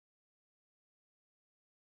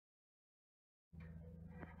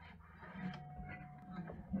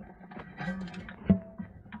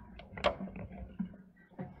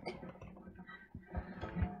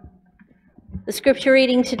The scripture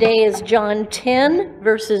reading today is John 10,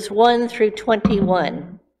 verses 1 through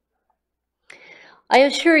 21. I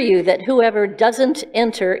assure you that whoever doesn't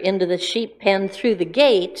enter into the sheep pen through the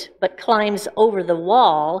gate, but climbs over the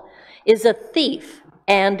wall, is a thief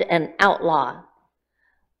and an outlaw.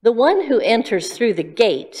 The one who enters through the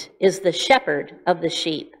gate is the shepherd of the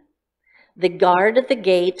sheep. The guard at the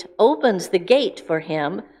gate opens the gate for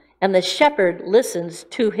him, and the shepherd listens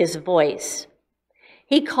to his voice.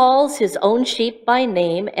 He calls his own sheep by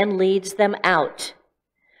name and leads them out.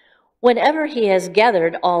 Whenever he has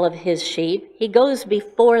gathered all of his sheep, he goes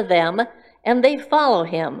before them, and they follow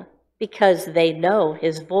him because they know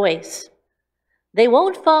his voice. They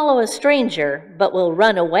won't follow a stranger, but will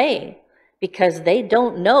run away because they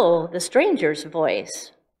don't know the stranger's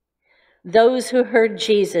voice. Those who heard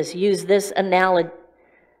Jesus use this analogy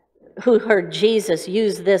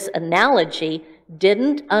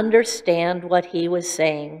didn't understand what he was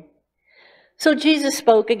saying. So Jesus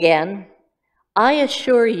spoke again. I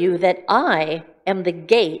assure you that I am the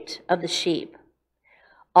gate of the sheep.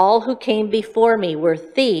 All who came before me were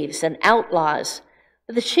thieves and outlaws,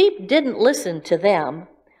 but the sheep didn't listen to them.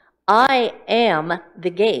 I am the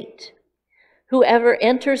gate. Whoever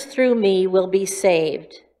enters through me will be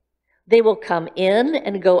saved. They will come in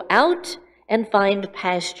and go out and find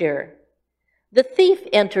pasture. The thief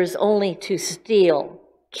enters only to steal,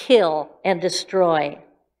 kill, and destroy.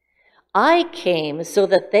 I came so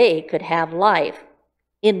that they could have life,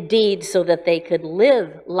 indeed so that they could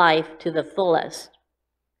live life to the fullest.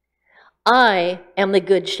 I am the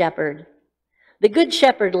good shepherd. The good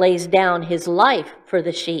shepherd lays down his life for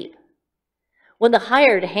the sheep. When the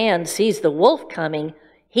hired hand sees the wolf coming,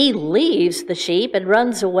 he leaves the sheep and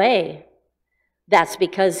runs away. That's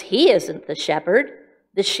because he isn't the shepherd.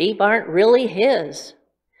 The sheep aren't really his.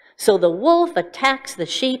 So the wolf attacks the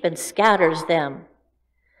sheep and scatters them.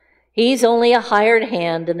 He's only a hired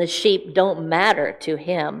hand, and the sheep don't matter to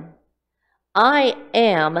him. I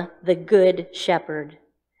am the good shepherd.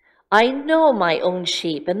 I know my own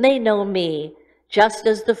sheep, and they know me, just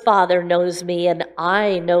as the Father knows me, and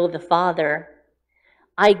I know the Father.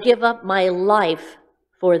 I give up my life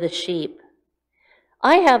for the sheep.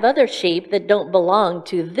 I have other sheep that don't belong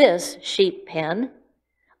to this sheep pen.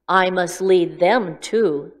 I must lead them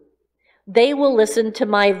too. They will listen to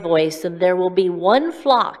my voice, and there will be one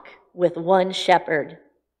flock with one shepherd.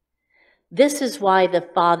 This is why the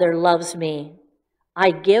Father loves me.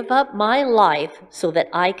 I give up my life so that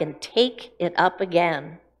I can take it up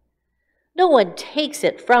again. No one takes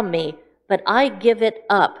it from me, but I give it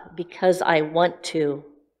up because I want to.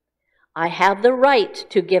 I have the right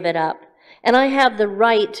to give it up, and I have the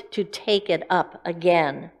right to take it up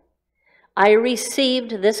again. I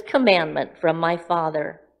received this commandment from my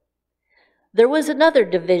Father. There was another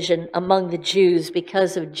division among the Jews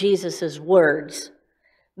because of Jesus' words.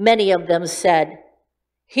 Many of them said,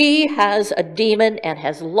 "He has a demon and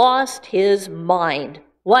has lost his mind.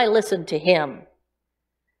 Why listen to him?"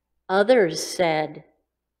 Others said,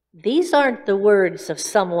 "These aren't the words of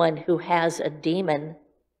someone who has a demon.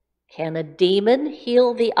 Can a demon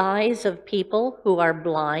heal the eyes of people who are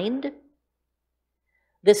blind?"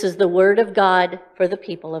 This is the word of God for the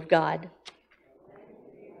people of God.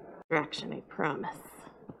 Action, I promise.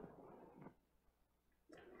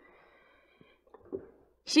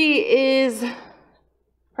 She is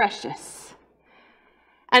precious.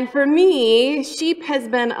 And for me, sheep has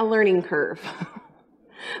been a learning curve.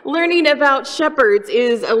 Learning about shepherds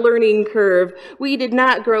is a learning curve. We did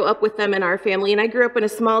not grow up with them in our family, and I grew up in a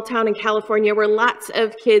small town in California where lots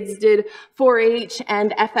of kids did 4-H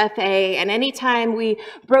and FFA, and anytime we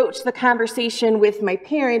broached the conversation with my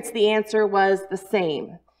parents, the answer was the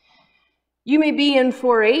same. You may be in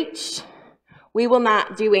 4-H, we will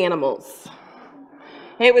not do animals.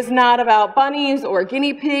 It was not about bunnies or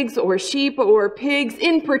guinea pigs or sheep or pigs.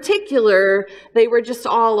 In particular, they were just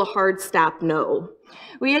all a hard stop no.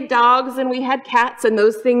 We had dogs and we had cats, and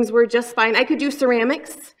those things were just fine. I could do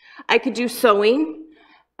ceramics. I could do sewing.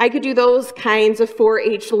 I could do those kinds of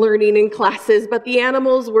 4-H learning in classes, but the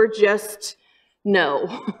animals were just no.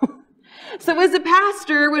 So as a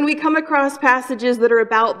pastor, when we come across passages that are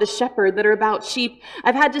about the shepherd, that are about sheep,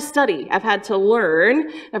 I've had to study, I've had to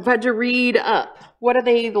learn, I've had to read up. What are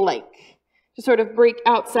they like? To sort of break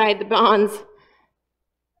outside the bonds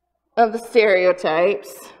of the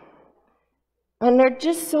stereotypes. And they're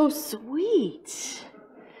just so sweet.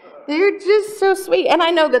 They're just so sweet. And I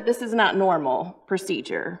know that this is not normal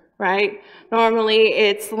procedure, right? Normally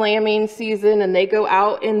it's lambing season and they go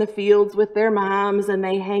out in the fields with their moms and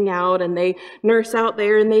they hang out and they nurse out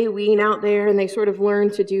there and they wean out there and they sort of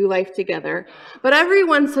learn to do life together. But every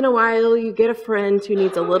once in a while you get a friend who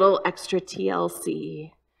needs a little extra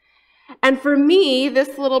TLC. And for me,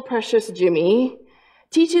 this little precious Jimmy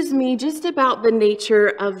teaches me just about the nature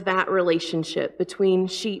of that relationship between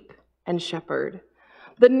sheep and shepherd.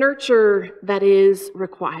 The nurture that is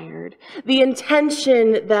required, the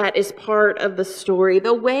intention that is part of the story,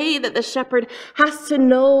 the way that the shepherd has to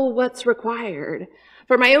know what's required.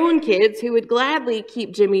 For my own kids, who would gladly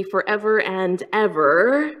keep Jimmy forever and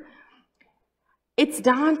ever, it's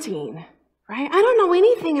daunting, right? I don't know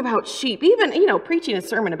anything about sheep. Even, preaching a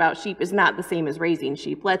sermon about sheep is not the same as raising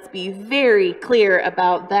sheep. Let's be very clear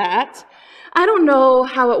about that. I don't know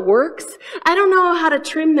how it works. I don't know how to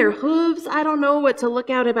trim their hooves. I don't know what to look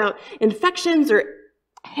out about infections or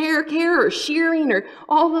hair care or shearing or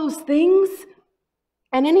all those things.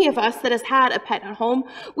 And any of us that has had a pet at home,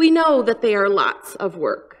 we know that they are lots of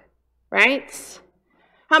work, right?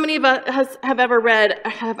 How many of us have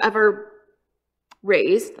ever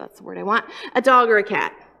raised, that's the word I want, a dog or a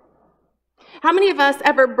cat? How many of us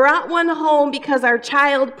ever brought one home because our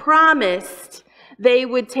child promised they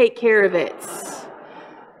would take care of it?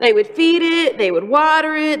 They would feed it, they would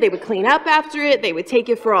water it, they would clean up after it, they would take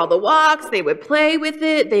it for all the walks, they would play with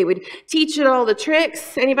it, they would teach it all the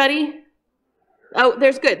tricks. Anybody? Oh,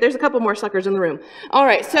 there's a couple more suckers in the room. All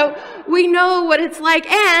right, so we know what it's like.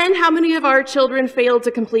 And how many of our children failed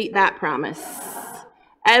to complete that promise?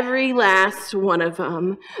 Every last one of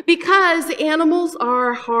them. Because animals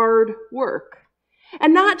are hard work.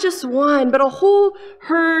 And not just one, but a whole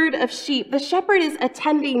herd of sheep. The shepherd is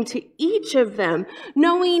attending to each of them,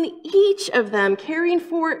 knowing each of them, caring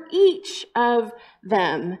for each of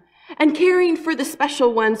them, and caring for the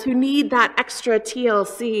special ones who need that extra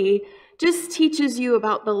TLC just teaches you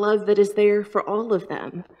about the love that is there for all of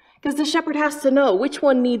them. Because the shepherd has to know which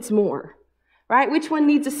one needs more, right? Which one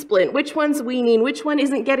needs a splint? Which one's weaning? Which one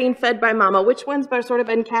isn't getting fed by mama? Which one's sort of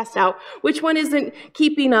been cast out? Which one isn't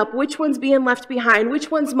keeping up? Which one's being left behind?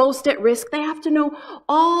 Which one's most at risk? They have to know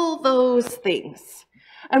all those things.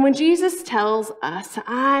 And when Jesus tells us,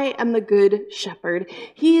 I am the good shepherd,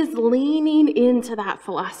 he is leaning into that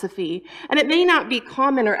philosophy. And it may not be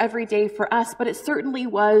common or everyday for us, but it certainly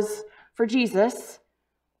was for Jesus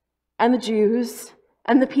and the Jews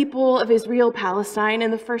and the people of Israel, Palestine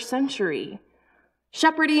in the first century.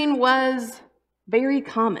 Shepherding was very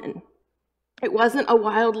common. It wasn't a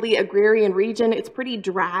wildly agrarian region. It's pretty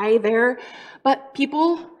dry there, but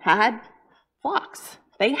people had flocks.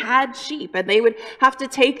 They had sheep, and they would have to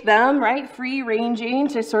take them, right, free ranging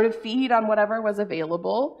to sort of feed on whatever was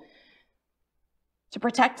available to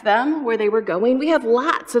protect them where they were going. We have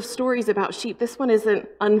lots of stories about sheep. This one isn't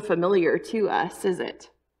unfamiliar to us, is it?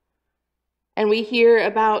 And we hear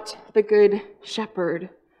about the good shepherd.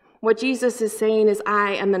 What Jesus is saying is,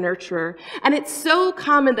 I am the nurturer. And it's so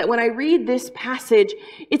common that when I read this passage,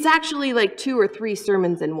 it's actually like 2 or 3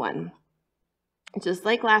 sermons in one. Just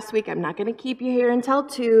like last week, I'm not going to keep you here until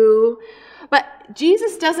 2. But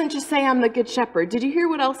Jesus doesn't just say, I'm the good shepherd. Did you hear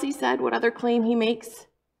what else he said? What other claim he makes?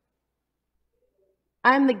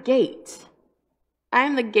 I'm the gate. I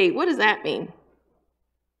am the gate. What does that mean?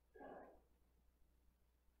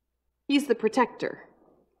 He's the protector.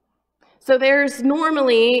 So there's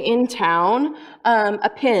normally in town a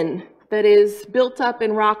pen that is built up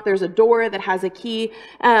in rock. There's a door that has a key.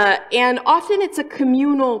 And often it's a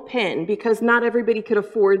communal pin because not everybody could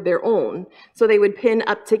afford their own. So they would pin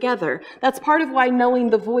up together. That's part of why knowing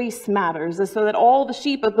the voice matters, is so that all the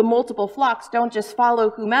sheep of the multiple flocks don't just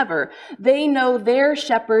follow whomever. They know their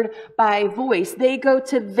shepherd by voice. They go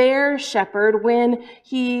to their shepherd when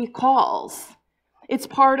he calls. It's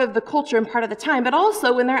part of the culture and part of the time. But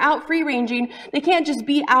also, when they're out free ranging, they can't just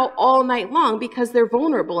be out all night long because they're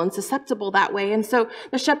vulnerable and susceptible that way. And so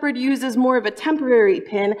the shepherd uses more of a temporary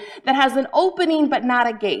pin that has an opening but not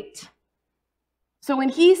a gate. So when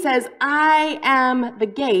he says, I am the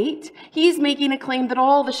gate, he's making a claim that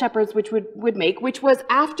all the shepherds would make, which was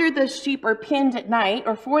after the sheep are pinned at night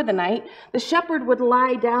or for the night, the shepherd would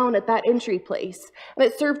lie down at that entry place. And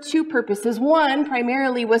it served 2 purposes. One,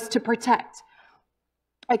 primarily, was to protect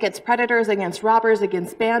against predators, against robbers,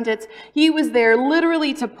 against bandits. He was there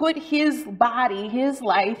literally to put his body, his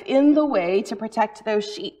life in the way to protect those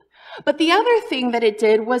sheep. But the other thing that it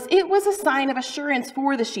did was it was a sign of assurance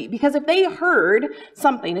for the sheep, because if they heard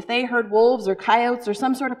something, if they heard wolves or coyotes or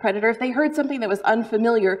some sort of predator, if they heard something that was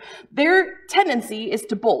unfamiliar, their tendency is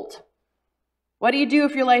to bolt. What do you do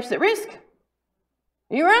if your life's at risk?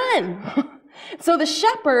 You run. So the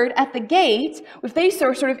shepherd at the gate, if they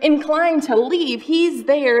sort of inclined to leave, he's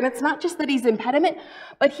there. And it's not just that he's impediment,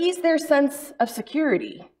 but he's their sense of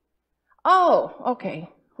security. Oh, okay,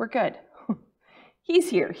 we're good.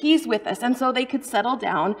 He's here. He's with us. And so they could settle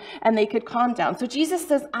down and they could calm down. So Jesus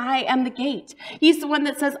says, I am the gate. He's the one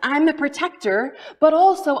that says, I'm the protector, but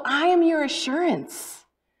also I am your assurance.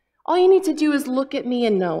 All you need to do is look at me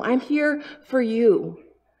and know I'm here for you.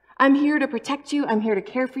 I'm here to protect you. I'm here to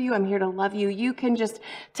care for you. I'm here to love you. You can just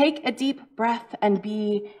take a deep breath and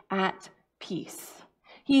be at peace.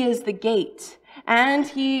 He is the gate. And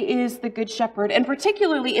he is the good shepherd. And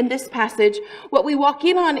particularly in this passage, what we walk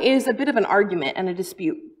in on is a bit of an argument and a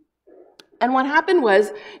dispute. And what happened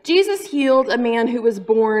was Jesus healed a man who was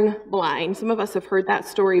born blind. Some of us have heard that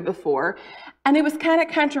story before. And it was kind of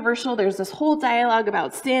controversial. There's this whole dialogue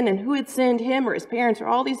about sin and who had sinned, him or his parents, or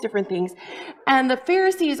all these different things. And the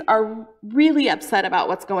Pharisees are really upset about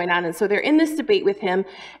what's going on. And so they're in this debate with him.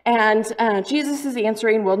 And Jesus is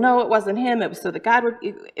answering, well, no, it wasn't him. It was so that God would,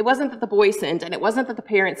 it wasn't that the boy sinned, and it wasn't that the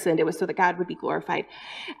parents sinned. It was so that God would be glorified.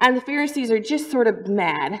 And the Pharisees are just sort of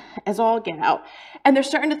mad as all get out. And they're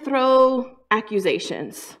starting to throw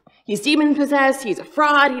accusations. He's demon-possessed, he's a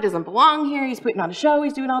fraud, he doesn't belong here, he's putting on a show,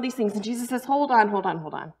 he's doing all these things. And Jesus says, hold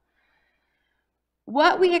on.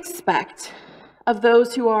 What we expect of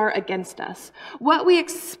those who are against us, what we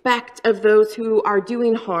expect of those who are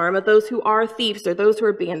doing harm, of those who are thieves, or those who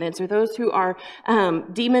are bandits, or those who are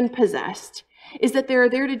demon-possessed, is that they're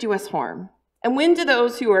there to do us harm. And when do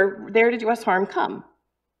those who are there to do us harm come?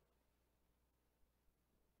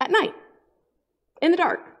 At night, in the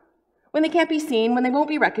dark. When they can't be seen, when they won't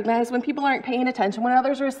be recognized, when people aren't paying attention, when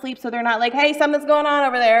others are asleep so they're not like, hey, something's going on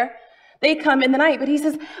over there. They come in the night. But he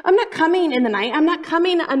says, I'm not coming in the night. I'm not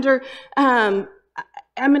coming I'm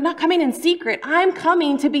not coming in secret. I'm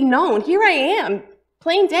coming to be known. Here I am,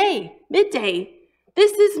 plain day, midday.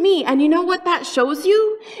 This is me. And you know what that shows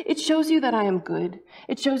you? It shows you that I am good.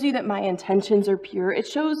 It shows you that my intentions are pure. It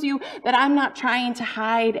shows you that I'm not trying to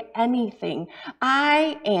hide anything.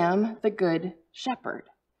 I am the good shepherd.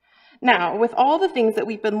 Now, with all the things that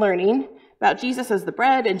we've been learning about Jesus as the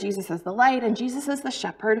bread and Jesus as the light and Jesus as the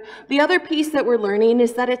shepherd, the other piece that we're learning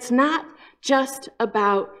is that it's not just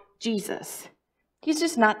about Jesus.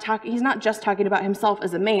 He's not just talking about himself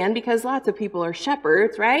as a man, because lots of people are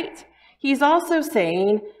shepherds, right? He's also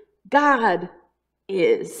saying God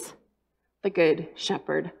is the good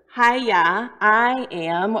shepherd. Hiya, I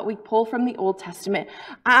am, what we pull from the Old Testament.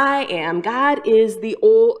 I am. God is the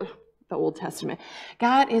Old Testament.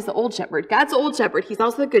 God is the old shepherd. God's the old shepherd. He's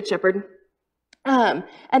also the good shepherd. And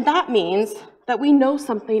that means that we know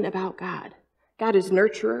something about God. God is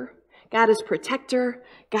nurturer. God is protector.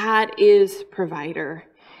 God is provider.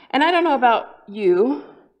 And I don't know about you.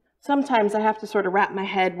 Sometimes I have to sort of wrap my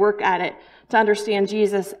head, work at it to understand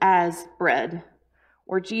Jesus as bread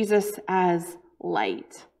or Jesus as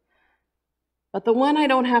light. But the one I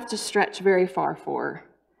don't have to stretch very far for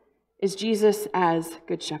is Jesus as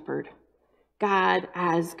good shepherd. God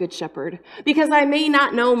as good shepherd. Because I may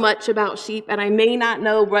not know much about sheep and I may not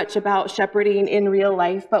know much about shepherding in real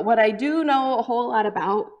life, but what I do know a whole lot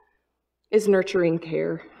about is nurturing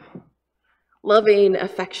care, loving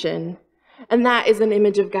affection. And that is an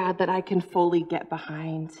image of God that I can fully get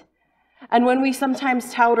behind. And when we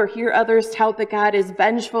sometimes tout or hear others tout that God is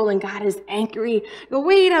vengeful and God is angry, go,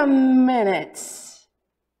 wait a minute.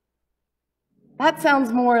 That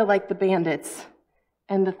sounds more like the bandits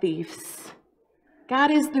and the thieves. God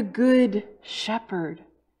is the good shepherd.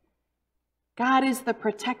 God is the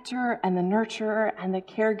protector and the nurturer and the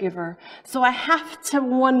caregiver. So I have to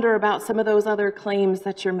wonder about some of those other claims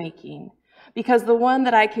that you're making. Because the one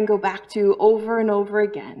that I can go back to over and over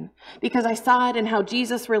again, because I saw it in how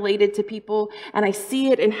Jesus related to people, and I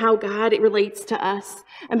see it in how God relates to us,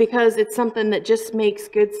 and because it's something that just makes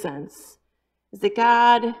good sense, is that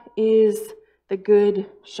God is the good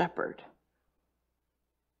shepherd.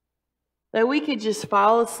 That we could just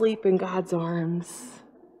fall asleep in God's arms.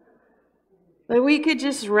 That we could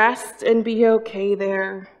just rest and be okay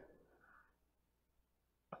there.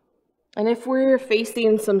 And if we're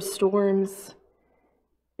facing some storms,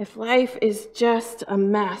 if life is just a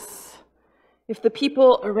mess, if the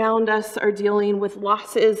people around us are dealing with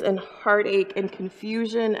losses and heartache and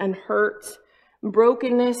confusion and hurt, and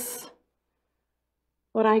brokenness,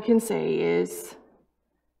 what I can say is,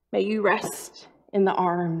 may you rest in the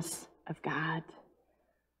arms of God.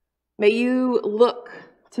 May you look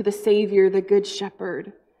to the Savior, the Good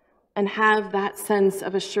Shepherd, and have that sense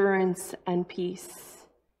of assurance and peace.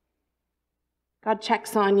 God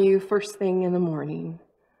checks on you first thing in the morning,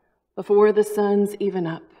 before the sun's even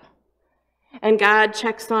up. And God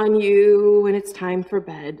checks on you when it's time for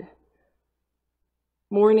bed,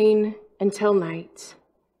 morning until night,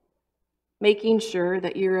 making sure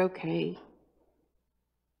that you're okay,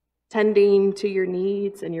 tending to your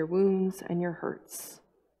needs and your wounds and your hurts,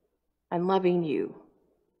 and loving you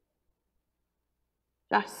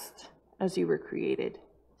just as you were created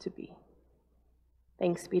to be.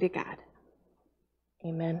 Thanks be to God.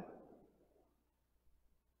 Amen.